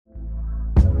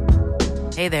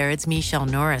Hey there, it's Michelle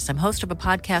Norris. I'm host of a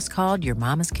podcast called Your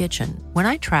Mama's Kitchen. When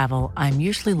I travel, I'm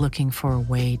usually looking for a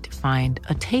way to find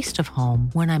a taste of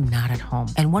home when I'm not at home.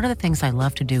 And one of the things I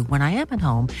love to do when I am at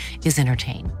home is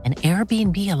entertain. And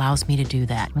Airbnb allows me to do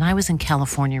that. When I was in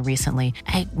California recently,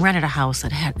 I rented a house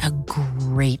that had a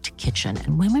great kitchen.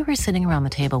 And when we were sitting around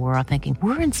the table, we were all thinking,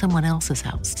 we're in someone else's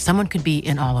house. Someone could be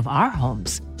in all of our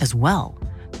homes as well.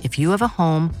 If you have a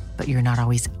home, but you're not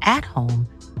always at home,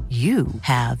 you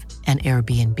have an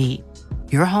Airbnb.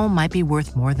 Your home might be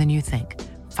worth more than you think.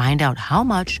 Find out how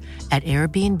much at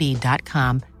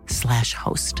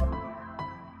airbnb.com/host.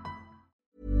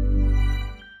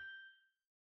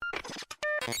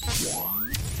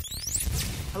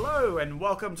 Hello and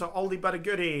welcome to Oldie But a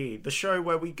Goodie, the show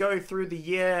where we go through the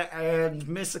year and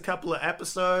miss a couple of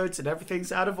episodes and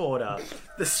everything's out of order.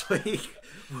 This week,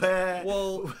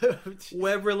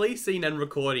 we're releasing and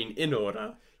recording in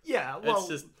order. Yeah, well, it's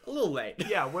just a little late.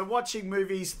 Yeah, we're watching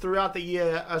movies throughout the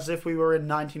year as if we were in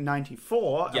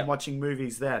 1994 and watching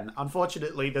movies then.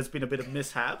 Unfortunately, there's been a bit of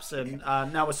mishaps, and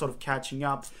now we're sort of catching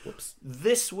up. Whoops.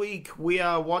 This week, we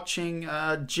are watching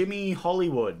Jimmy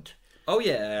Hollywood. Oh,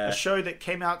 yeah. A show that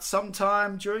came out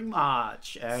sometime during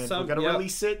March, and we're going to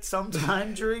release it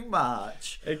sometime during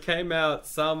March. It came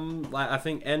out I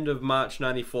think end of March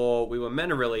 94. We were meant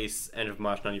to release end of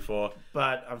March 94.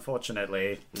 But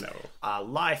unfortunately, no.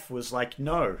 Life was like,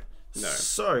 no.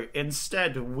 So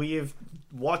instead, we've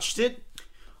watched it,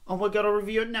 and we're going to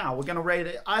review it now. We're going to rate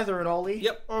it either an Ollie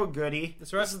or a Goodie.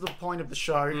 That's right. This is the point of the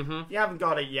show. Mm-hmm. You haven't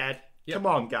got it yet. Yep. Come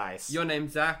on, guys. Your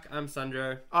name's Zach. I'm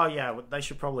Sandro. Oh, yeah. They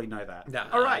should probably know that. Nah,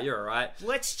 all right. You're all right.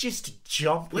 Let's just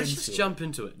jump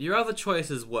into it. Your other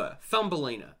choices were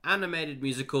Thumbelina, animated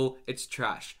musical, it's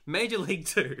trash. Major League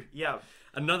 2. Yeah.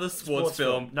 Another sports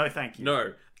film. No, thank you.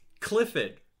 No.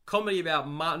 Clifford. Comedy about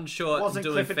Martin Short Wasn't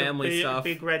doing Clifford family stuff.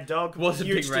 Big Red Dog. Wasn't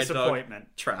Huge Big Red disappointment.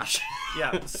 Dog. Trash.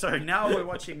 Yeah. So now we're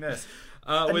watching this.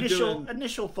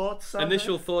 Initial thoughts. Sunday?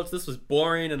 Initial thoughts. This was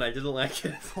boring, and I didn't like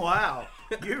it. Wow,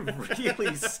 you're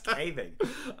really scathing.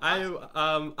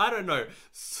 I don't know.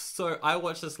 So I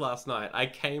watched this last night. I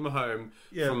came home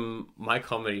from my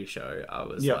comedy show. I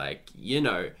was like,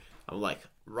 I'm like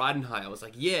riding high. I was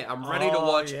like, I'm ready to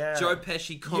watch Joe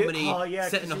Pesci comedy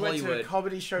set in Hollywood. Went to a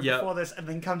comedy show before this, and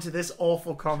then come to this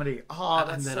awful comedy. Oh,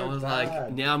 that's and then so I was bad.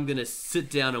 like, now I'm gonna sit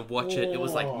down and watch it. It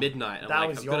was like midnight.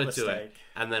 I'm gonna do it.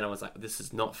 And then I was like, this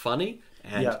is not funny,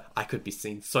 and I could be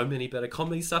seeing so many better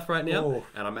comedy stuff right now,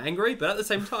 and I'm angry, but at the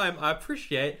same time, I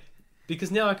appreciate,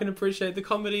 because now I can appreciate the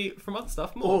comedy from other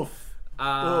stuff more.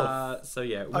 So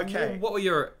yeah. Okay. What were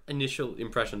your initial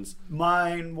impressions?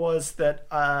 Mine was that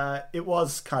it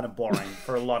was kind of boring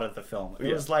for a lot of the film.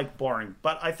 It was like boring,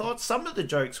 but I thought some of the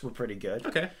jokes were pretty good.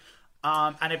 Okay.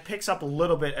 And it picks up a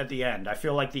little bit at the end. I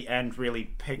feel like the end really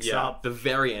picks up. The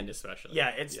very end especially. Yeah,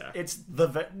 it's the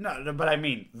but I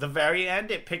mean the very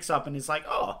end. It picks up and it's like,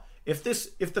 oh, if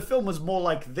the film was more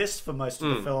like this for most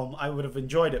of the film, I would have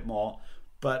enjoyed it more.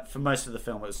 But for most of the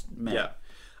film, it was meh. Yeah.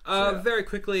 Very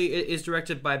quickly, it is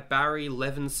directed by Barry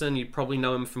Levinson. You'd probably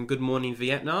know him from Good Morning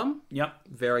Vietnam. Yep.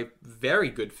 Very, very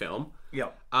good film.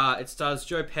 Yep. It stars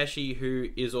Joe Pesci, who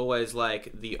is always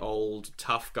like the old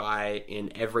tough guy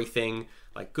in everything,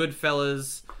 like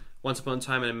Goodfellas, Once Upon a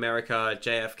Time in America,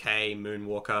 JFK,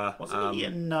 Moonwalker. Wasn't he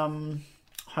in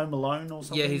Home Alone or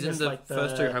something? Yeah, he's in the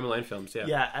first two Home Alone films.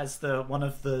 Yeah, as one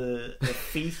of the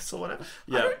thieves or whatever.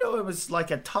 I don't know him as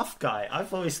like a tough guy.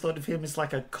 I've always thought of him as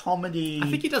like a comedy. I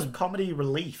think he does comedy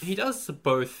relief. He does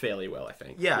both fairly well, I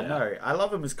think. Yeah, no, I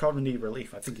love him as comedy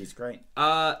relief. I think he's great.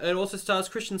 It also stars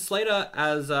Christian Slater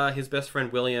as his best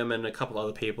friend William and a couple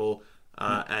other people,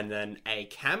 and then a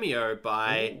cameo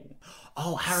by.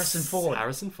 Oh, Harrison Ford.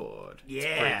 Harrison Ford. Yeah.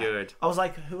 It's pretty good. I was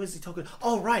like, who is he talking?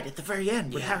 Oh, right, at the very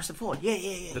end with Harrison Ford.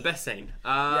 Yeah. The best scene.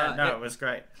 It was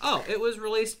great. Oh, it was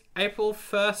released April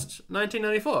 1st,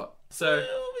 1994. So We'll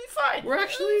be fine. we're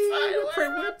actually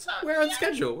we're on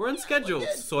schedule. We're on schedule,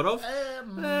 sort of.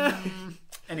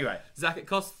 Anyway, Zach, it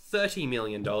cost $30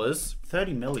 million.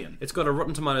 $30 million. It's got a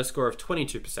Rotten Tomatoes score of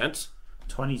 22%.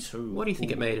 22. What do you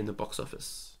think it made in the box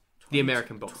office? The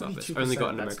American box office. Only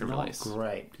got an American release.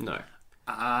 Great. No.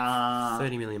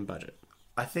 30 million budget.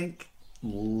 I think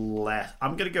less.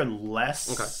 I'm going to go less.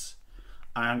 Okay.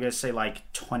 I'm going to say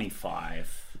like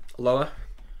 25. Lower.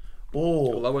 Oh.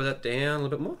 Lower that down a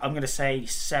little bit more. I'm going to say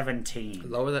 17.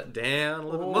 Lower that down a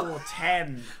little bit more.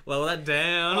 10. Lower that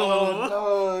down.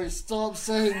 No, stop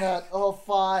saying that.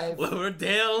 5. Lower it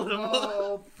down a little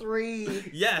more.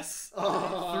 3. Yes.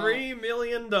 $3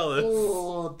 million.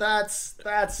 Oh, that's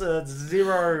a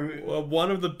zero. Well,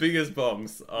 one of the biggest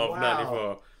bombs of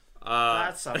 94.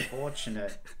 That's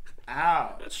unfortunate.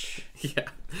 Ouch. Yeah.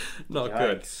 Not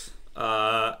good.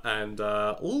 And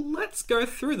let's go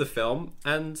through the film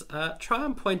and try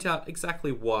and point out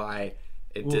exactly why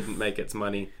it didn't make its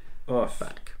money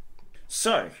back.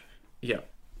 So, yeah,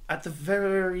 at the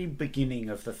very beginning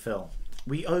of the film,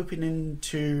 we open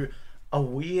into a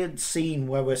weird scene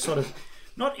where we're sort of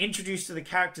not introduced to the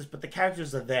characters, but the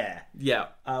characters are there. Yeah.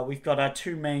 We've got our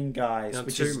two main guys,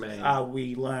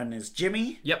 we learn is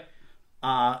Jimmy. Yep.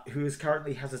 Who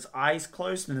currently has his eyes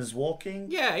closed and is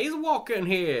walking. Yeah, he's walking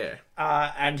here.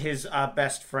 And his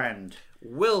best friend.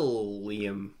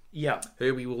 William. Yeah.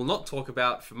 Who we will not talk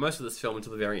about for most of this film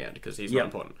until the very end, because he's not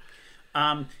important.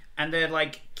 And they're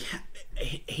like...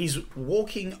 He's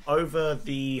walking over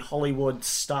the Hollywood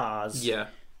stars. Yeah.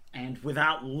 And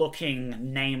without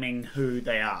naming who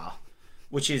they are.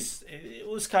 Which is... It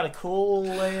was kind of cool,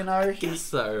 you know? I guess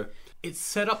so. It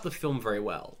set up the film very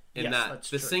well. In that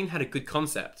the scene had a good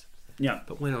concept. Yeah.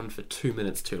 But went on for 2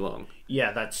 minutes too long.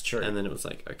 Yeah, that's true. And then it was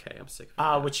like, okay, I'm sick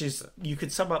of it. Which is... You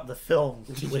could sum up the film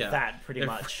with that, pretty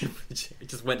much. It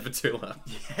just went for too long.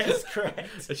 Yes,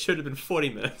 correct. It should have been 40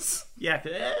 minutes. Yeah,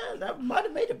 that might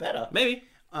have made it better. Maybe.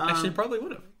 Actually, probably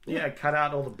would have. Yeah, cut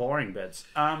out all the boring bits.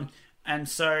 And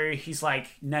so he's like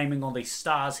naming all these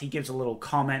stars. He gives a little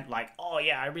comment like, oh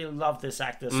yeah, I really love this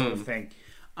actor, sort of thing.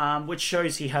 Which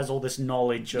shows he has all this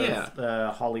knowledge of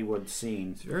the Hollywood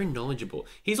scene. He's very knowledgeable.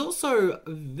 He's also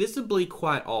visibly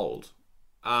quite old.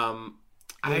 Joe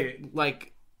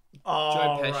Pesci.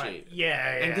 Right.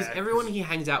 Yeah. And because everyone he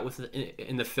hangs out with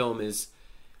in the film is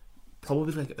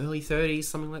probably like early 30s,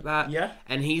 something like that. Yeah.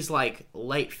 And he's like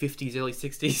late 50s, early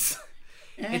 60s.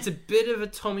 It's a bit of a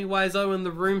Tommy Wiseau in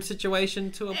the Room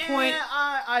situation to a point.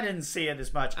 I didn't see it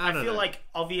as much. I feel like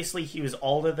obviously he was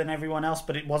older than everyone else,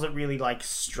 but it wasn't really like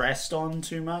stressed on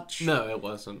too much. No, it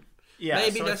wasn't. Yeah,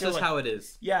 maybe so that's just how it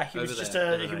is. Yeah, he was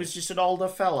just an older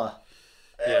fella.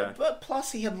 Yeah. But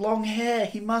plus he had long hair.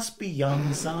 He must be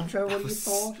young, Sandra. What are you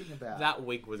talking about? That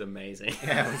wig was amazing.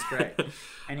 Yeah, it was great.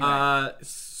 Anyway.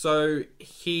 So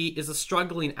he is a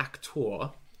struggling actor.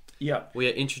 Yeah. We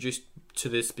are introduced to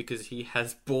this because he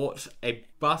has bought a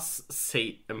bus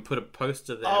seat and put a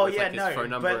poster there with his phone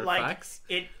number and fax.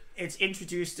 It's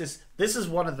introduced as... This is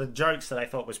one of the jokes that I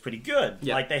thought was pretty good.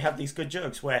 Yeah. Like, they have these good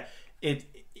jokes where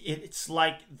it's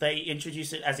like they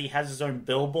introduce it as he has his own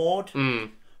billboard,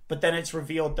 but then it's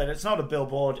revealed that it's not a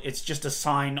billboard, it's just a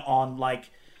sign on, like,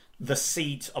 the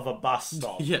seat of a bus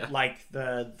stop. Yeah. Like,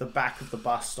 the back of the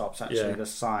bus stop's actually the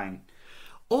sign.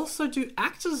 Also, do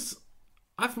actors...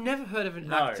 I've never heard of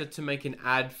an actor to make an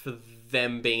ad for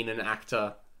them being an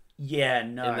actor. Yeah,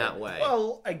 no. In that way.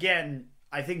 Well, again,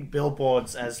 I think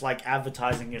billboards as like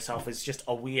advertising yourself is just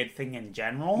a weird thing in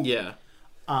general. Yeah.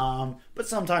 But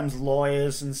sometimes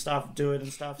lawyers and stuff do it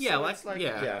and stuff. Yeah, so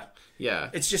yeah.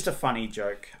 It's just a funny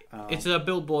joke. It's a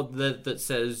billboard that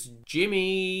says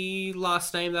Jimmy,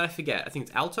 last name that I forget. I think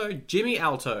it's Alto. Jimmy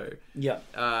Alto. Yeah.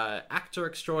 Actor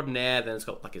extraordinaire. Then it's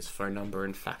got like his phone number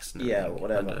and fax. And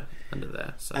whatever under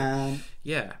there. So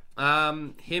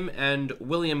him and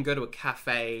William go to a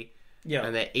cafe. Yeah.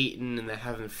 And they're eating and they're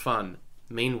having fun.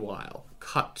 Meanwhile,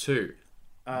 cut to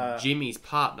Jimmy's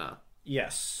partner.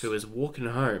 Yes. Who is walking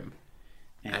home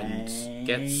and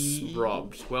gets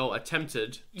robbed. Well,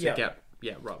 attempted to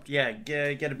get robbed. Yeah,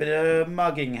 get a bit of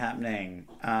mugging happening.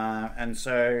 And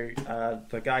so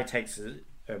the guy takes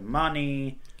her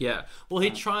money. Yeah. Well,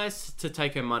 he tries to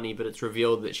take her money, but it's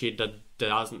revealed that she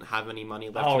doesn't have any money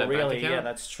left in her bank account. Yeah,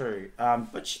 that's true.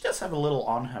 But she does have a little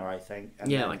on her, I think.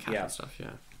 And like cash and stuff,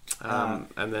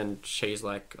 and then she's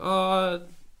like, oh,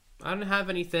 I don't have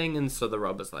anything. And so the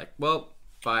robber's like, well...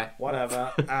 Bye.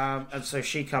 Whatever. And so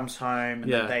she comes home,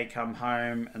 and then they come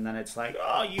home, and then it's like,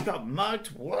 oh, you got mugged?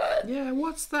 What? Yeah,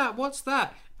 what's that?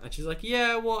 And she's like,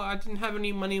 yeah, well, I didn't have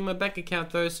any money in my bank account,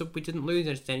 though, so we didn't lose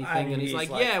anything. And he's like,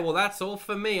 yeah, well, that's all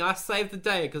for me. I saved the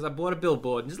day because I bought a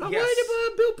billboard. And he's like, what did you buy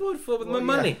a billboard for with my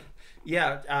money?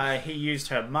 Yeah, he used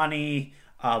her money,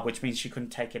 which means she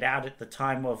couldn't take it out at the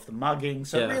time of the mugging.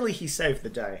 So really, he saved the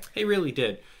day. He really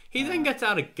did. He then gets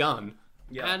out a gun.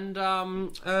 Yeah. And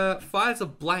fires a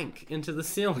blank into the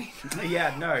ceiling.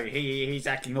 Yeah, no, he's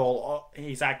acting all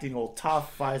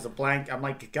tough. Fires a blank. I'm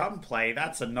like, gunplay.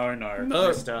 That's a no,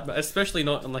 mister. Especially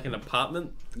not in like an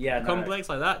apartment. Complex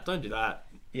like that. Don't do that.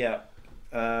 Yeah.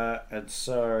 And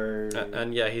so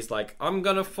and he's like, I'm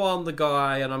gonna find the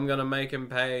guy and I'm gonna make him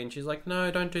pay. And she's like, no,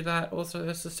 don't do that. Also,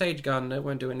 it's a sage gun. It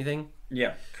won't do anything.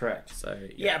 Yeah, correct. So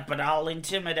but I'll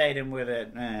intimidate him with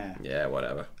it. Yeah,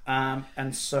 whatever.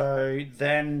 And so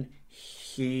then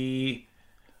he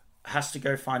has to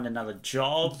go find another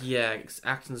job. Yeah,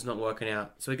 acting's not working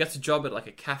out. So he gets a job at like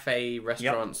a cafe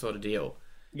restaurant sort of deal.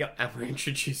 Yep. And we're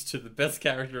introduced to the best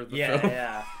character of the film.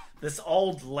 Yeah. this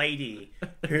old lady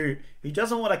who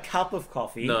doesn't want a cup of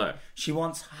coffee. No. She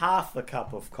wants half a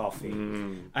cup of coffee.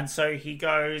 And so he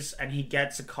goes and he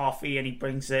gets a coffee and he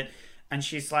brings it. And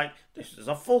she's like, this is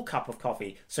a full cup of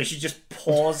coffee. So she just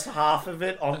pours half of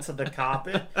it onto the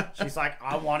carpet. She's like,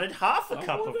 I wanted half a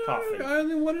cup of coffee. I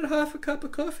only wanted half a cup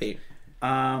of coffee.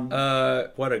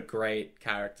 What a great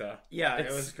character. Yeah,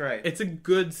 it was great. It's a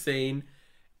good scene.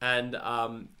 And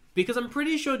because I'm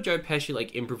pretty sure Joe Pesci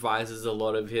like improvises a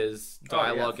lot of his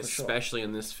dialogue, especially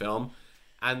in this film.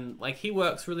 And like he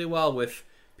works really well with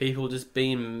people just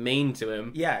being mean to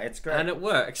him. Yeah, it's great. And it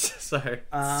works. So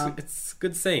it's a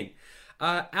good scene.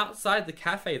 Outside the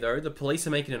cafe, though, the police are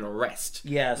making an arrest.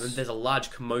 Yes. And there's a large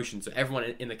commotion, so everyone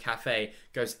in the cafe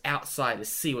goes outside to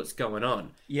see what's going on.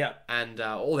 Yeah. And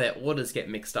all their orders get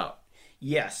mixed up.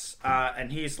 Yes.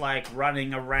 And he's, like,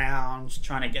 running around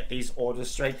trying to get these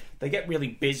orders straight. They get really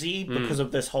busy because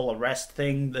of this whole arrest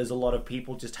thing. There's a lot of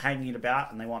people just hanging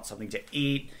about, and they want something to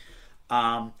eat.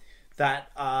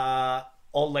 That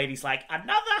old lady's like,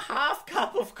 another half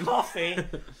cup of coffee,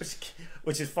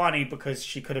 which is funny because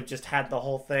she could have just had the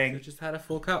whole thing. She just had a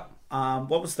full cup.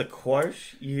 What was the quote?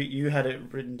 You had it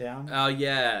written down? Oh,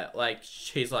 yeah. Like,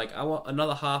 she's like, I want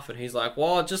another half, and he's like,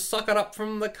 well, just suck it up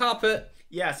from the carpet.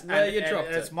 Yes, where you dropped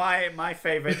it. It's my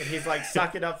favorite. He's like,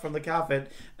 suck it up from the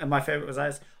carpet, and my favorite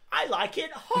was I like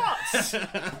it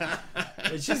hot,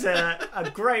 which is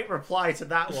a great reply to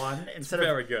that one.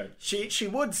 Very good. She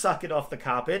would suck it off the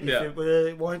carpet if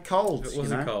it weren't cold. If it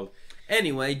wasn't cold.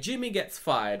 Anyway, Jimmy gets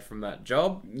fired from that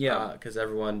job. Yeah, because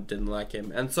everyone didn't like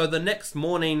him, and so the next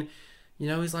morning,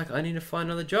 he's like, I need to find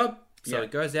another job. So he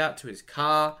goes out to his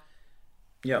car.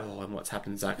 Yeah. Oh, and what's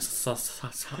happened, Zach?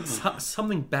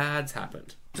 Something bad's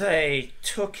happened. They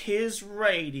took his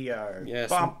radio. Yeah.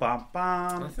 Bum, bum,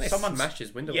 bum. Someone smashed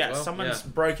his window as well. Someone's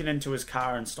broken into his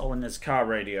car and stolen his car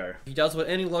radio. He does what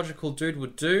any logical dude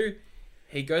would do.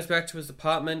 He goes back to his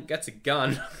apartment, gets a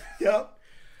gun. Yep.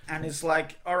 And is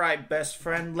like, all right, best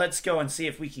friend, let's go and see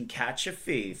if we can catch a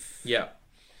thief. Yeah.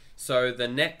 So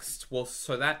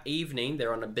that evening,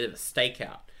 they're on a bit of a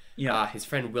stakeout. Yeah. His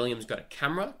friend William's got a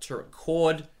camera to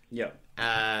record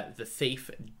the thief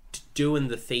doing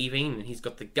the thieving, and he's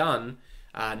got the gun,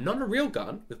 not a real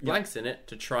gun, with blanks in it,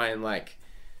 to try and,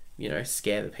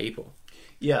 scare the people.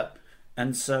 Yeah.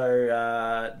 And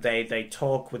so they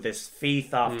talk with this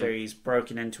thief after he's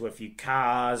broken into a few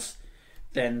cars.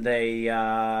 Then they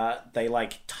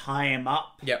tie him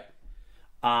up. Yep.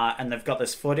 And they've got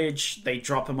this footage. They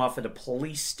drop him off at a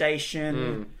police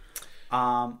station.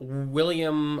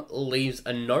 William leaves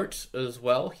a note as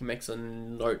well. He makes a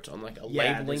note on a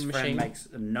labeling machine. Friend makes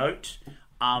a note,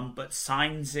 but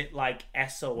signs it like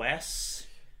SOS.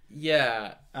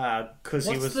 Yeah. Because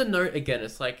he was... What's the note again?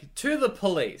 It's like, to the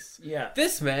police. Yeah.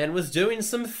 This man was doing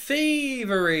some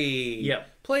thievery.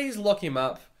 Yep. Please lock him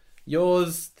up.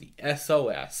 Yours, the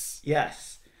SOS.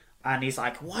 Yes. And he's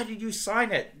like, why did you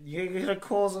sign it? You're going to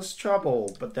cause us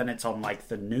trouble. But then it's on,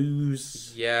 the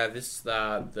news. Yeah,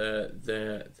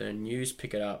 the news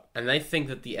pick it up. And they think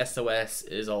that the SOS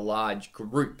is a large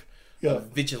group of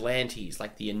vigilantes,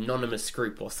 like the Anonymous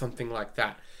group or something like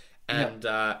that.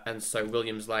 And so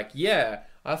William's like, yeah,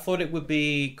 I thought it would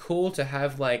be cool to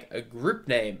have, a group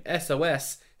name.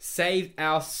 SOS, Save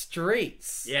Our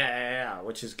Streets. Yeah,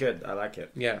 which is good. I like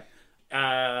it. Yeah.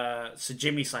 So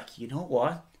Jimmy's like, you know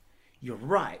what? You're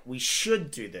right. We should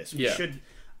do this. We should.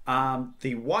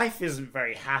 The wife isn't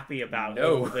very happy about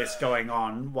all this going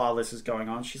on while this is going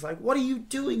on. She's like, what are you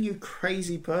doing, you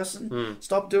crazy person?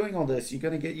 Stop doing all this. You're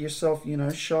going to get yourself,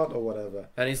 shot or whatever.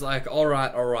 And he's like, all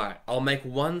right. I'll make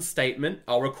one statement.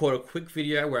 I'll record a quick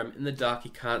video where I'm in the dark.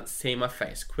 You can't see my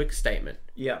face. Quick statement.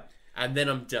 Yeah. And then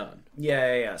I'm done.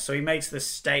 Yeah. So he makes this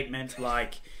statement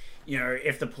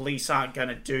if the police aren't going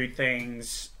to do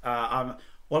things...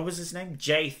 what was his name?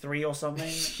 J3 or something?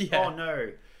 Yeah. Oh, no.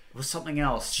 It was something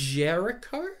else.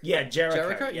 Jericho? Yeah,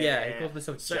 Jericho. Yeah. He called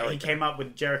himself Jericho. He came up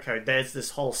with Jericho. There's this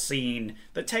whole scene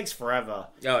that takes forever.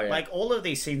 Oh, yeah. All of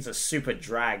these scenes are super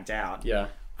dragged out. Yeah.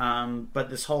 But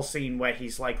this whole scene where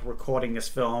he's, recording this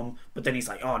film, but then he's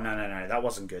like, oh, no, that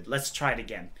wasn't good. Let's try it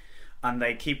again. And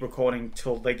they keep recording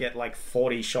till they get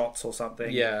 40 shots or something.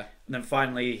 Yeah. And then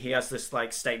finally he has this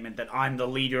statement that I'm the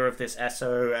leader of this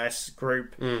SOS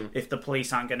group. If the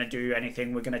police aren't going to do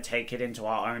anything, we're going to take it into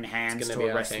our own hands to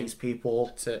arrest these people.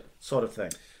 That's it. Sort of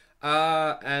thing.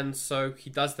 And so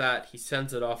he does that. He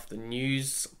sends it off. The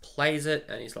news plays it.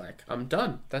 And he's like, I'm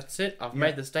done. That's it. I've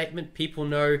made the statement. People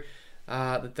know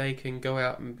that they can go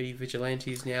out and be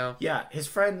vigilantes now. Yeah. His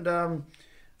friend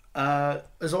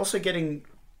is also getting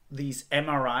these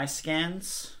MRI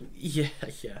scans. Yeah.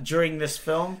 During this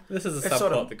film. This is a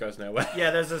subplot that goes nowhere.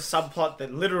 Yeah, there's a subplot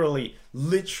that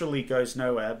literally goes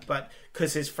nowhere, but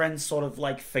because his friend's sort of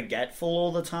like forgetful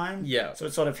all the time. Yeah. So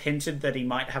it's sort of hinted that he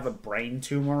might have a brain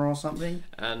tumor or something.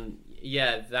 And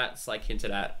yeah, that's like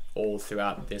hinted at all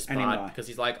throughout this part because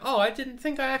he's like, oh, I didn't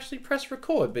think I actually pressed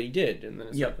record, but he did. And then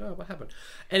it's like, oh, what happened?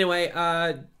 Anyway,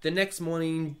 the next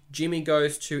morning, Jimmy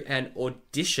goes to an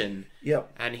audition.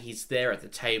 Yep. And he's there at the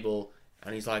table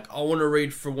and he's like, I want to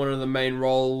read for one of the main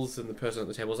roles. And the person at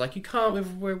the table is like, you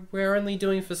can't, we're only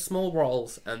doing for small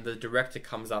roles. And the director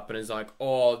comes up and is like,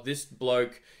 oh, this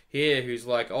bloke here who's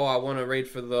like, oh, I want to read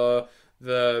for the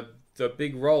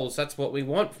big roles. That's what we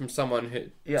want from someone who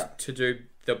to do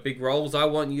the big roles. I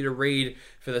want you to read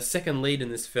for the second lead in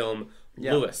this film,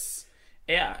 Lewis.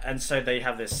 Yeah, and so they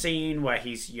have this scene where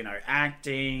he's,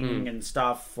 acting and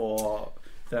stuff for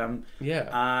them.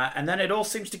 Yeah. And then it all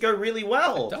seems to go really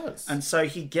well. It does. And so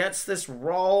he gets this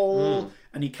role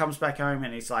and he comes back home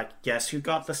and he's like, guess who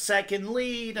got the second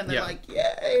lead? And they're like,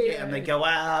 yay! And they go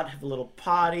out, have a little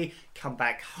party, come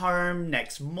back home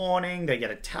next morning. They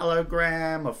get a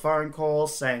telegram, a phone call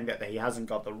saying that he hasn't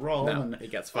got the role. No, and he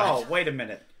gets fired. Oh, wait a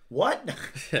minute. What?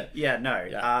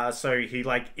 So he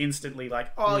instantly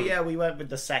we went with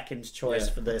the second choice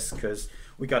for this because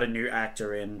we got a new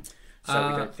actor in,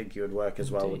 so we don't think he would work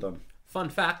as well with them. Fun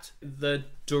fact, the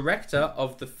director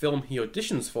of the film he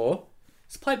auditions for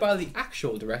is played by the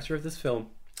actual director of this film.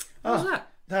 What was that?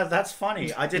 That's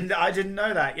funny. I didn't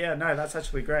know that. Yeah, no, that's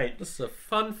actually great. This is a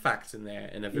fun fact in there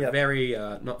in a very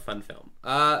not fun film.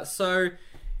 So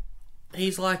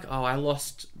he's like, oh, I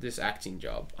lost this acting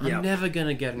job. I'm never going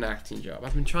to get an acting job.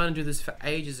 I've been trying to do this for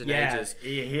ages and ages.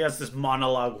 He has this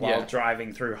monologue while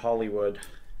driving through Hollywood.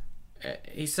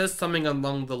 He says something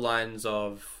along the lines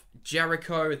of,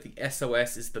 Jericho at the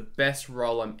SOS is the best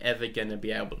role I'm ever going to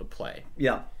be able to play.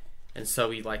 Yeah. And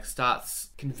so he starts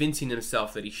convincing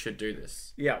himself that he should do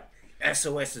this. Yeah.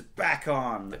 SOS is back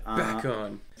on. Back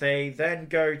on. They then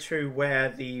go to where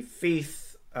the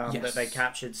thief that they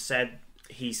captured said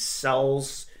he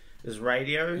sells his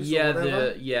radios.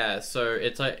 So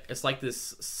it's like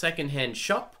this secondhand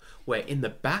shop where in the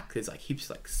back there's heaps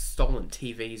of stolen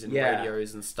TVs and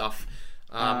radios and stuff.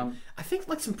 I think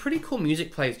some pretty cool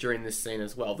music plays during this scene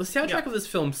as well. The soundtrack of this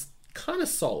film's kind of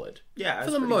solid. Yeah,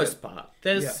 for the most part.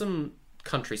 There's some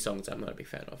country songs I'm not a big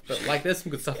fan of, but there's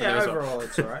some good stuff in there as well. Overall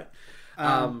it's alright.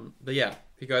 But yeah,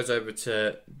 he goes over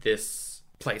to this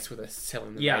place where they're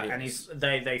selling the radios.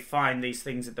 And they find these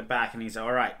things at the back, and he's like,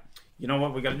 all right, you know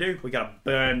what we got to do? We got to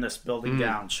burn this building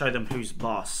down, show them who's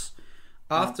boss.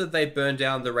 After they burn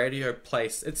down the radio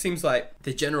place, it seems like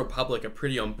the general public are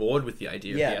pretty on board with the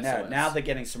idea of the SOS. Now they're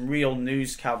getting some real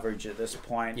news coverage at this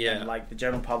point. And the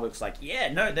general public's like,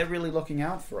 they're really looking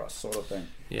out for us, sort of thing.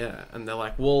 Yeah, and they're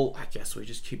like, well, I guess we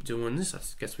just keep doing this. I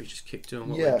guess we just keep doing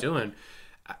what we're doing.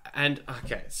 And,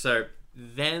 okay, so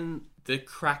then the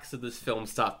cracks of this film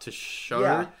start to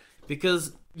show.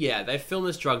 Because, they film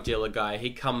this drug dealer guy.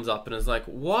 He comes up and is like,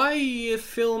 why are you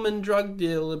filming drug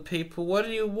dealer people? What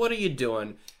are you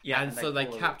doing? Yeah, and so they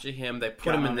capture him. They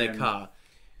put him in their car.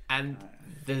 And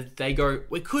they go,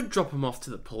 we could drop him off to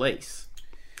the police.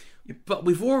 But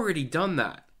we've already done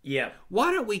that. Yeah.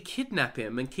 Why don't we kidnap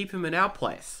him and keep him in our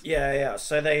place? Yeah.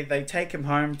 So they take him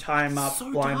home, tie him up,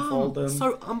 blindfold him.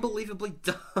 So unbelievably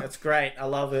dumb. That's great. I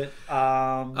love it.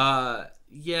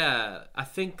 Yeah, I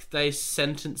think they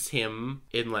sentence him,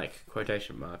 in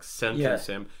quotation marks,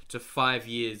 him to 5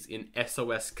 years in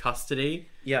SOS custody.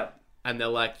 Yeah. And they're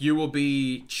like, you will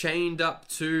be chained up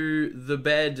to the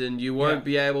bed and you won't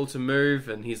be able to move.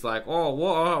 And he's like, oh,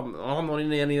 what? I'm not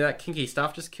into any of that kinky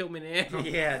stuff. Just kill me now.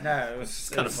 Yeah, no, it was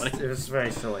kind of funny. It was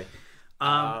very silly.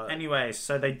 Anyway,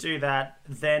 so they do that.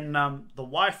 Then the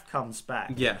wife comes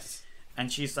back. Yes.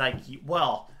 And she's like,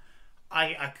 well,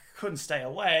 I couldn't stay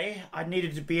away. I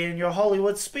needed to be in your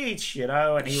Hollywood speech,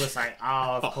 And he was like,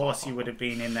 oh, of course you would have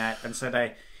been in that. And so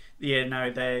they're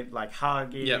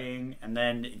hugging, and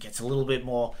then it gets a little bit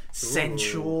more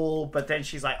sensual. But then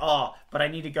she's like, oh, but I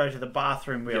need to go to the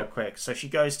bathroom real quick. So she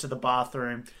goes to the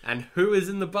bathroom. And who is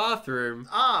in the bathroom?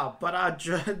 But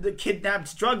the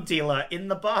kidnapped drug dealer in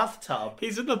the bathtub.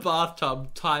 He's in the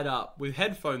bathtub, tied up, with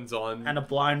headphones on. And a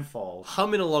blindfold.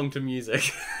 Humming along to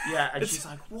music. Yeah, and she's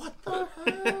like, what the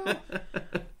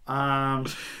hell?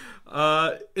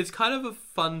 It's kind of a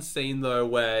fun scene though,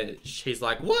 where she's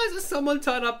like, "Why is there someone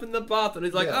tied up in the bath?" And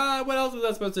he's like, what else was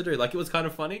I supposed to do?" It was kind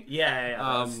of funny.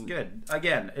 Yeah, that's good.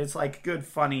 Again, it's good,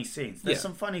 funny scenes. There's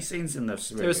some funny scenes in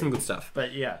this movie. There's some good stuff,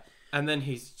 but yeah. And then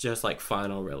he's just like,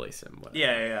 "Fine, I'll release him." Whatever.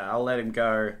 Yeah, I'll let him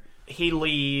go. he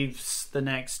leaves the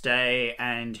next day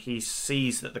and he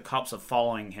sees that the cops are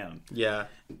following him. Yeah.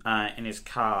 In his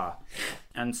car.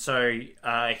 And so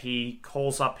he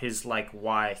calls up his,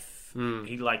 wife.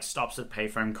 He, stops at the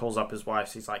payphone, calls up his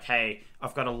wife. He's like, hey,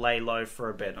 I've got to lay low for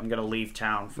a bit. I'm going to leave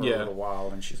town for a little while.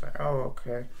 And she's like, oh,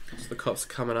 okay. So the cops are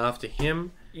coming after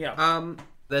him. Yeah.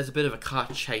 There's a bit of a car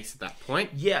chase at that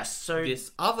point. Yes, so...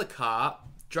 This other car...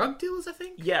 Drug dealers, I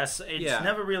think? Yes, it's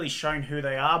never really shown who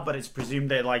they are, but it's presumed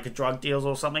they're drug dealers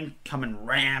or something, come and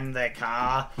ram their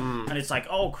car. And it's like,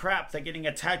 oh crap, they're getting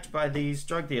attacked by these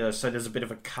drug dealers. So there's a bit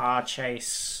of a car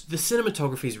chase. The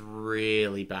cinematography is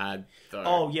really bad, though.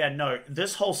 Oh, yeah, no.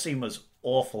 This whole scene was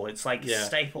awful. It's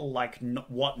staple,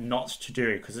 what not to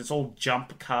do, because it's all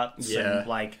jump cuts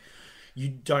and, you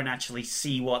don't actually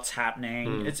see what's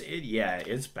happening.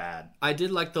 It's bad. I did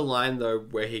like the line, though,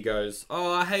 where he goes,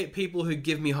 oh, I hate people who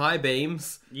give me high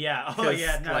beams. Yeah. Oh,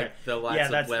 yeah, no. The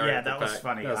lights are blaring at the that back. was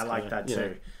funny. That was I like that,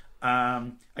 too.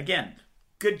 Again,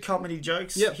 good comedy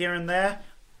jokes here and there.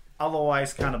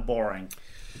 Otherwise, kind of boring.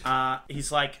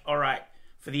 He's like, all right,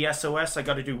 for the SOS, I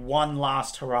got to do one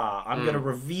last hurrah. I'm going to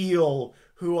reveal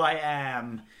who I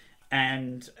am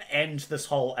and end this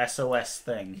whole SOS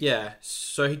thing. Yeah,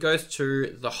 so he goes to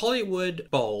the Hollywood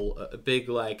Bowl, a big,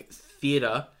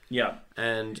 theatre. Yeah.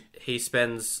 And he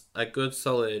spends a good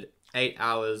solid 8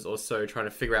 hours or so trying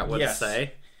to figure out what to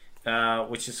say.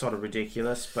 Which is sort of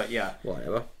ridiculous, but yeah.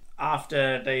 Whatever.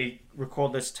 After they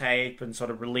record this tape and sort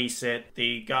of release it,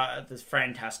 the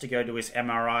friend has to go to his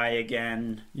MRI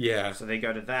again. Yeah. So they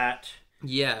go to that.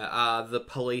 Yeah, the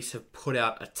police have put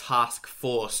out a task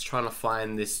force trying to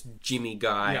find this Jimmy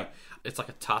guy. Yeah. It's like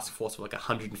a task force of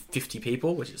 150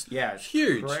 people, which is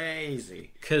huge. Crazy.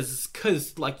 Because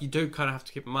you do kind of have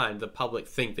to keep in mind, the public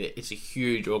think that it's a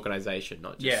huge organization,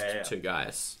 not just two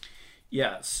guys.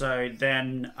 Yeah, so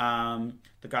then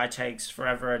the guy takes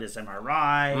forever at his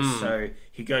MRI, so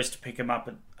he goes to pick him up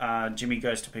at... Jimmy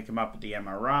goes to pick him up at the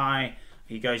MRI.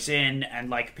 He goes in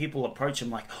and people approach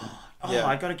him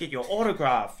I gotta get your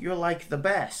autograph. You're the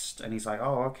best. And he's like,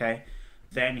 oh, okay.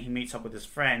 Then he meets up with his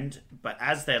friend, but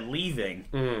as they're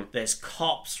leaving, there's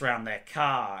cops around their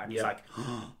car. And he's like,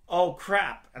 oh,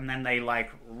 crap. And then they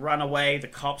run away. The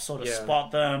cops sort of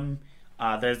spot them.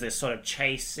 There's this sort of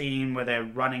chase scene where they're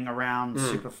running around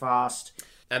super fast.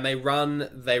 And they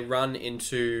run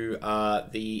into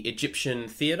the Egyptian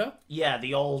theatre. Yeah,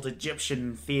 the old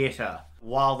Egyptian theatre.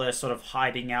 While they're sort of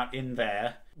hiding out in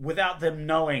there, without them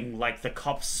knowing, the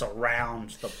cops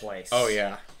surround the place. Oh,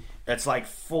 yeah. It's,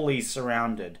 fully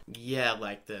surrounded. Yeah,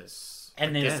 this.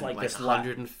 And there's, this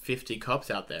 150 cops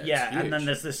out there. Yeah, and then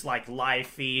there's this, live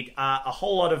feed. A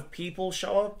whole lot of people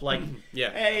show up,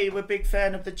 hey, we're a big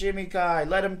fan of the Jimmy guy.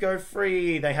 Let him go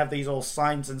free. They have these all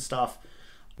signs and stuff,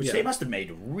 which they must have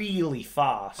made really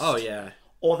fast. Oh, yeah.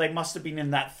 Or they must have been in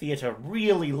that theatre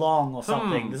really long or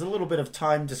something. There's a little bit of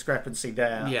time discrepancy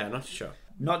there. Yeah, not sure.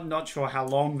 Not sure how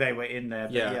long they were in there,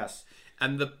 but yes.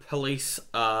 And the police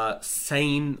are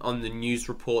saying on the news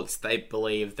reports they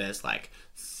believe there's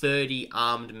 30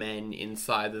 armed men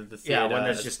inside of the theatre. Yeah, when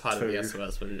there's just part two. Of the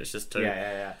SOS, when there's just two.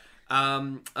 Yeah.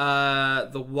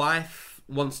 The wife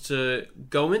wants to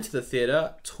go into the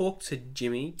theatre, talk to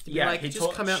Jimmy,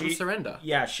 just come out and surrender.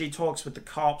 Yeah, she talks with the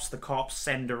cops. The cops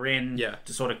send her in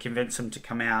to sort of convince him to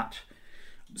come out.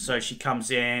 So she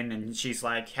comes in and she's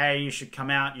like, hey, you should come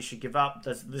out. You should give up.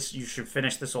 This you should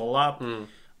finish this all up.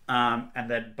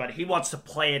 But he wants to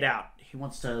play it out. He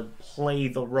wants to play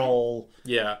the role.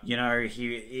 Yeah.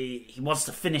 He wants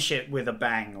to finish it with a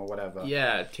bang or whatever.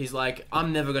 Yeah, he's like,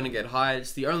 I'm never going to get high.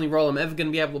 It's the only role I'm ever going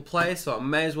to be able to play, so I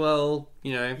may as well,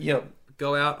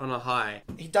 go out on a high.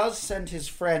 He does send his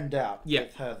friend out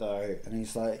with her, though, and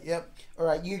he's like, yep, all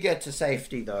right, you get to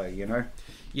safety, though,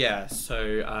 Yeah,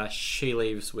 so she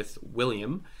leaves with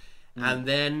William, and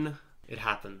then it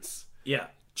happens. Yeah.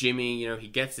 Jimmy, he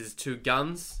gets his 2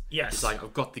 guns. Yes. He's like,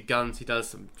 I've got the guns. He does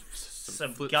some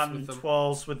gun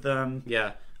twirls with them.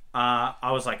 Yeah.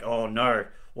 I was like, oh no,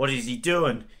 what is he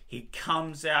doing? He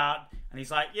comes out and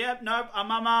he's like, yep, nope,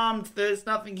 I'm unarmed. There's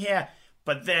nothing here.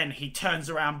 But then he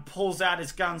turns around, pulls out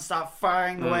his gun, starts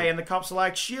firing away, and the cops are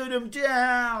like, shoot him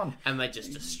down! And they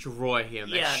just destroy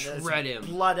him. They shred him.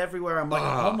 Blood everywhere. I'm like,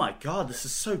 oh my god, this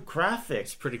is so graphic.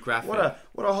 It's pretty graphic.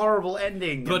 What a horrible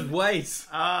ending. But wait.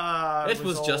 It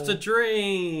was just a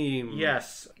dream.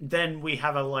 Yes. Then we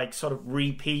have a sort of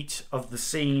repeat of the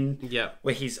scene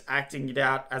where he's acting it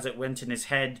out as it went in his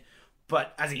head.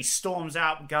 But as he storms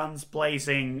out, guns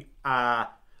blazing,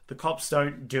 the cops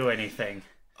don't do anything.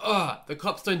 the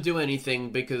cops don't do anything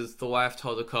because the wife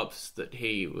told the cops that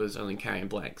he was only carrying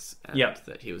blanks and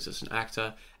that he was just an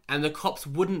actor. And the cops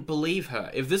wouldn't believe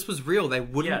her. If this was real, they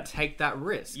wouldn't take that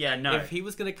risk. Yeah, no. If he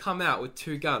was going to come out with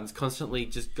 2 guns constantly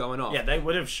just going off. Yeah, they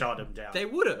would have shot him down. They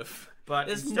would have. But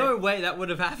there's no way that would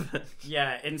have happened.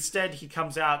 Yeah, instead he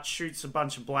comes out, shoots a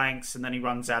bunch of blanks, and then he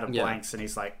runs out of blanks, and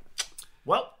he's like,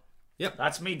 well,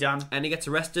 that's me done. And he gets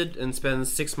arrested and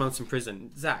spends 6 months in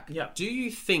prison. Zach, do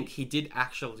you think he did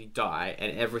actually die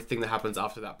and everything that happens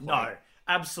after that point? No.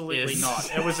 Absolutely not.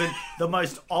 It was the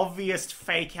most obvious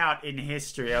fake out in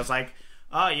history. I was like,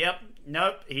 oh, yep,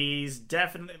 nope, he's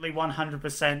definitely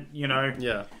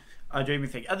 100%, a dreamy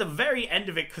thing. At the very end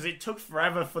of it, because it took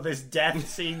forever for this death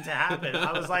scene to happen,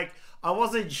 I was like, I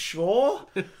wasn't sure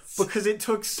because it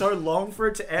took so long for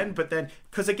it to end. But then,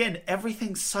 because again,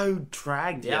 everything's so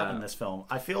dragged out in this film.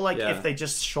 I feel like if they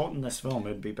just shortened this film,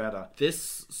 it'd be better.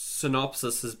 This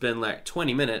synopsis has been like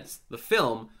 20 minutes. The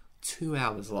film... 2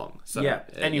 hours long. So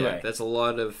anyway, there's a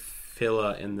lot of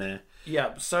filler in there.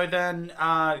 Yeah, so then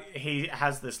he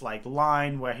has this like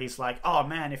line where he's like, oh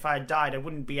man, if I had died I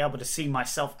wouldn't be able to see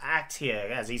myself act here,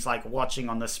 as he's like watching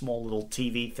on this small little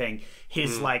TV thing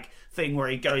his like thing where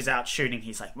he goes out shooting.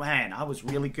 He's like, man, I was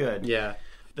really good. Yeah.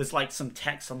 There's like some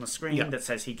text on the screen that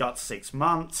says he got 6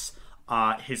 months.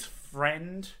 His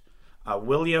friend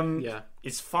William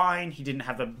is fine. He didn't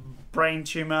have a brain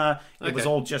tumor. It was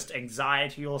all just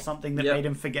anxiety or something that made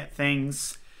him forget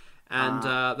things. And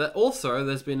that also,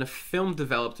 there's been a film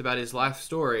developed about his life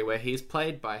story where he's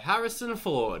played by Harrison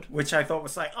Ford. Which I thought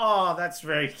was like, oh, that's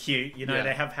very cute.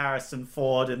 They have Harrison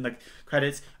Ford in the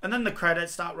credits. And then the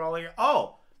credits start rolling.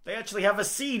 Oh, they actually have a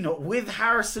scene with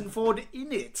Harrison Ford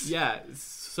in it. Yeah,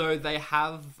 so they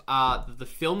have the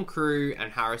film crew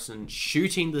and Harrison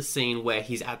shooting the scene where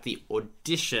he's at the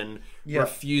audition,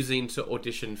 refusing to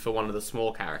audition for one of the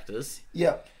small characters.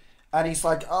 Yeah. And he's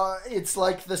like, it's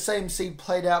like the same scene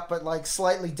played out, but like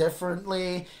slightly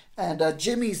differently. And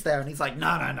Jimmy's there, and he's like,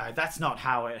 no, that's not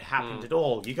how it happened at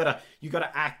all. You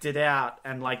gotta act it out.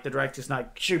 And like the director's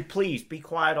like, shoot, please be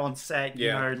quiet on set.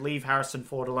 Leave Harrison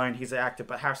Ford alone. He's an actor.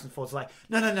 But Harrison Ford's like,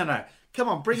 no. Come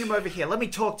on, bring him over here. Let me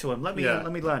talk to him. Let me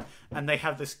learn. And they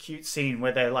have this cute scene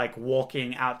where they're like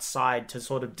walking outside to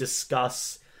sort of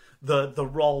discuss the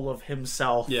role of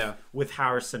himself with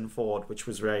Harrison Ford, which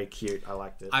was very cute. I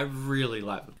liked it. I really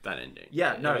liked that ending.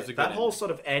 Yeah, no, that whole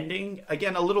sort of ending,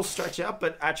 again, a little stretched out,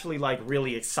 but actually like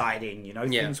really exciting,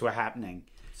 things were happening.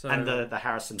 So, and the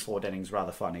Harrison Ford ending's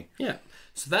rather funny. Yeah.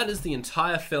 So that is the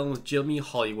entire film with Jimmy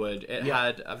Hollywood. It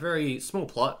had a very small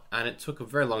plot, and it took a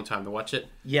very long time to watch it.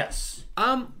 Yes.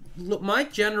 Look, my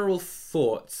general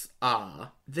thoughts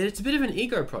are that it's a bit of an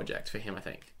ego project for him, I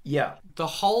think. Yeah. The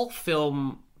whole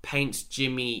film paints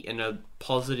Jimmy in a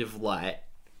positive light.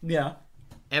 Yeah.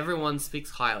 Everyone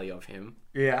speaks highly of him.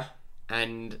 Yeah.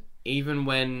 And even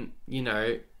when,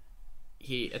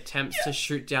 he attempts to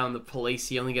shoot down the police,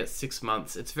 he only gets 6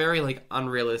 months. It's very, like,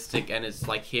 unrealistic, and it's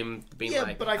like him being like...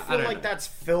 Yeah, but I feel like that's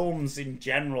films in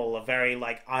general are very,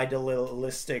 like,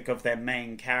 idealistic of their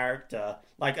main character.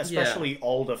 Like, especially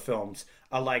older films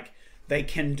are like, they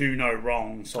can do no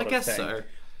wrong sort of thing. I guess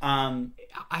so.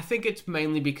 I think it's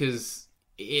mainly because...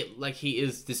 he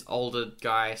is this older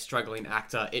guy, struggling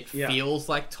actor. It feels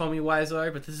like Tommy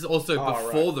Wiseau, but this is also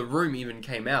before The Room even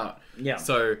came out. Yeah.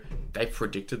 So they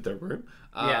predicted The Room.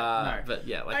 But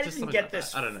yeah, like, I just didn't get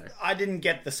this. I don't know. I didn't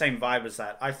get the same vibe as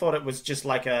that. I thought it was just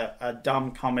like a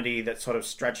dumb comedy that sort of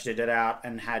stretched it out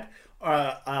and had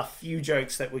a few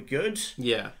jokes that were good.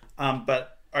 Yeah.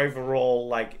 But overall,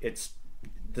 like,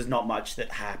 there's not much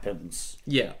that happens.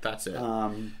 Yeah, that's it.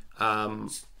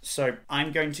 So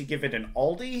I'm going to give it an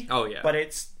oldie. Oh, yeah. But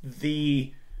it's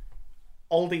the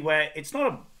oldie where it's not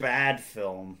a bad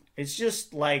film. It's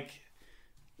just like,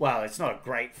 well, it's not a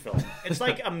great film. It's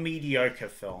like a mediocre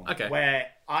film. Okay. Where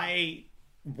I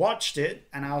watched it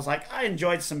and I was like, I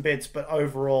enjoyed some bits, but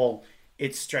overall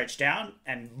it's stretched out.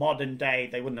 And modern day,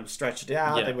 they wouldn't have stretched it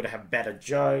out. Yeah. They would have better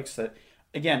jokes.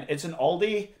 Again, it's an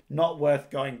oldie, not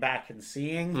worth going back and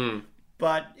seeing.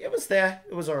 But it was there.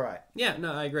 It was all right. Yeah,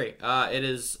 no, I agree. It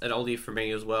is an oldie for me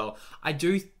as well. I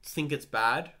do think it's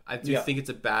bad. I do think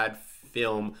it's a bad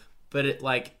film, but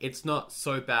it's not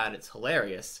so bad. It's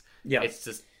hilarious. Yeah, it's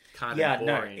just kind of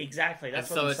boring. No, exactly. That's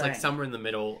and what so I'm it's saying. Like somewhere in the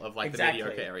middle of like the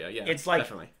mediocre area. Yeah, it's like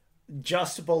definitely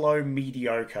just below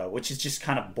mediocre, which is just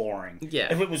kind of boring.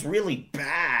 Yeah. If it was really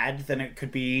bad, then it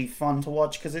could be fun to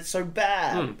watch because it's so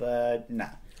bad. But no,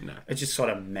 it's just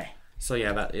sort of meh. So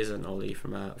yeah, that is an oldie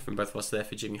from both of us there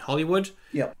for Jimmy Hollywood.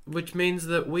 Yep. Which means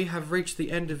that we have reached the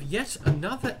end of yet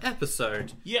another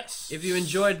episode. Yes. If you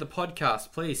enjoyed the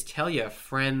podcast, please tell your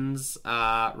friends.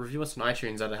 Review us on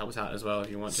iTunes. That'll help us out as well if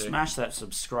you want to. Smash that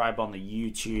subscribe on the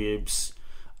YouTubes.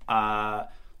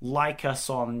 Like us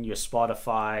on your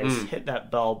Spotifys. Hit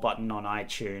that bell button on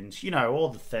iTunes. You know, all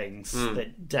the things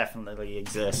that definitely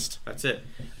exist. That's it.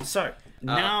 So,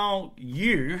 now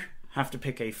you have to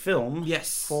pick a film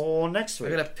for next week.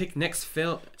 We're going to pick next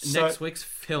week's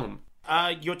film.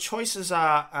 Your choices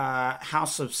are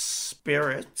House of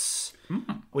Spirits,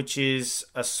 which is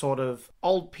a sort of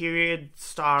old period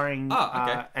starring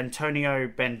Antonio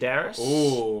Banderas.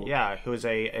 Ooh. Yeah, who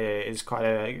is quite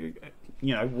a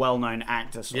well-known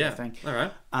actor sort of thing. All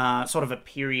right. Sort of a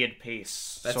period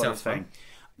piece That sort sounds of thing. fun.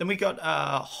 Then we got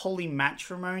Holy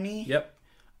Matrimony. Yep.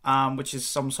 Which is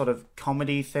some sort of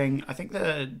comedy thing. I think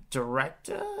the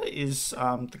director is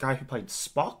the guy who played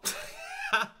Spock.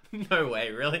 No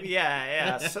way, really?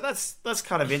 Yeah. So that's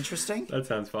kind of interesting. That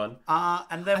sounds fun.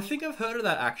 And then I think I've heard of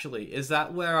that actually. Is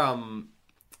that where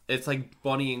it's like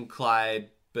Bonnie and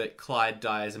Clyde, but Clyde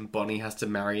dies and Bonnie has to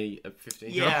marry a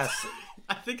 15-year-old? Yes.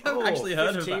 I think I've actually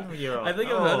heard of that. I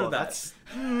think I've heard of that.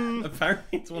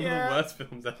 Apparently it's one of the worst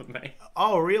films ever made.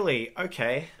 Oh, really?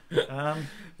 Okay.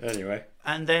 Anyway.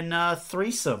 And then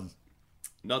Threesome.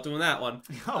 Not doing that one.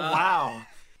 Oh, wow.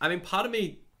 I mean, part of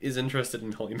me is interested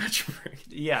in Holy Matrimony.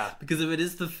 Yeah. Because if it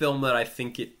is the film that I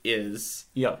think it is,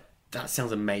 Yeah. that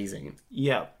sounds amazing.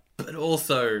 Yeah. But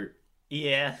also...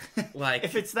 Yeah. Like...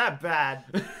 if it's that bad...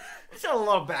 There's a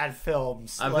lot of bad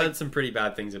films. I've heard some pretty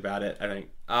bad things about it, I think.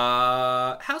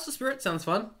 House of Spirit sounds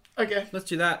fun. Okay. Let's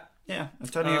do that. Yeah.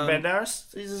 Antonio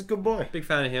Banderas, he's a good boy. Big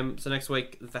fan of him. So next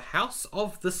week, The House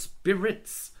of the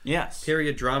Spirits. Yes.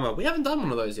 Period drama. We haven't done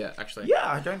one of those yet, actually. Yeah,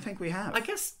 I don't think we have. I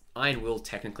guess Iron Will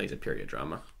technically is a period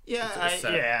drama.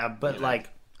 Yeah, but like,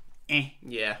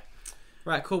 Yeah.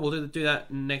 Right, cool. We'll do that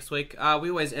next week. We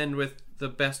always end with the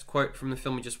best quote from the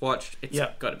film we just watched. It's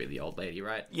got to be The Old Lady,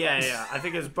 right? Yeah. I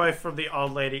think it's both from The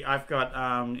Old Lady. I've got,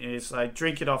 is like,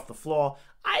 drink it off the floor.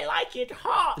 I like it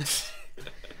hot.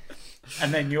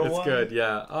 And then your one. It's good,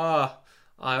 yeah.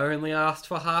 I only asked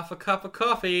for half a cup of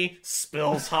coffee.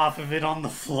 Spills half of it on the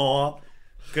floor.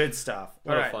 Good stuff.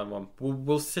 What a fun one.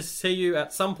 We'll see you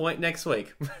at some point next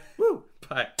week. Woo.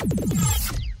 Bye.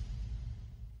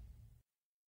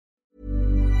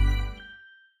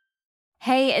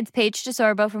 Hey, it's Paige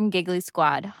DeSorbo from Giggly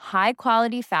Squad. High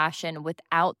quality fashion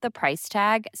without the price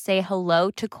tag. Say hello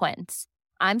to Quince.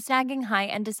 I'm snagging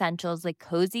high-end essentials like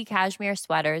cozy cashmere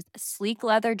sweaters, sleek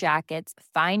leather jackets,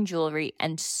 fine jewelry,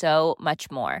 and so much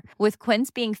more. With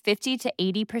Quince being 50 to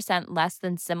 80% less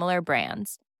than similar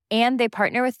brands. And they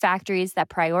partner with factories that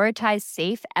prioritize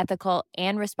safe, ethical,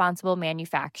 and responsible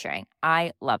manufacturing.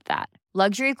 I love that.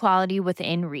 Luxury quality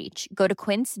within reach. Go to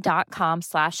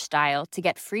quince.com/style to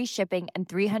get free shipping and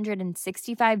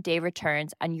 365-day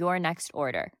returns on your next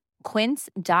order.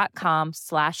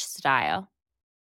 Quince.com/style.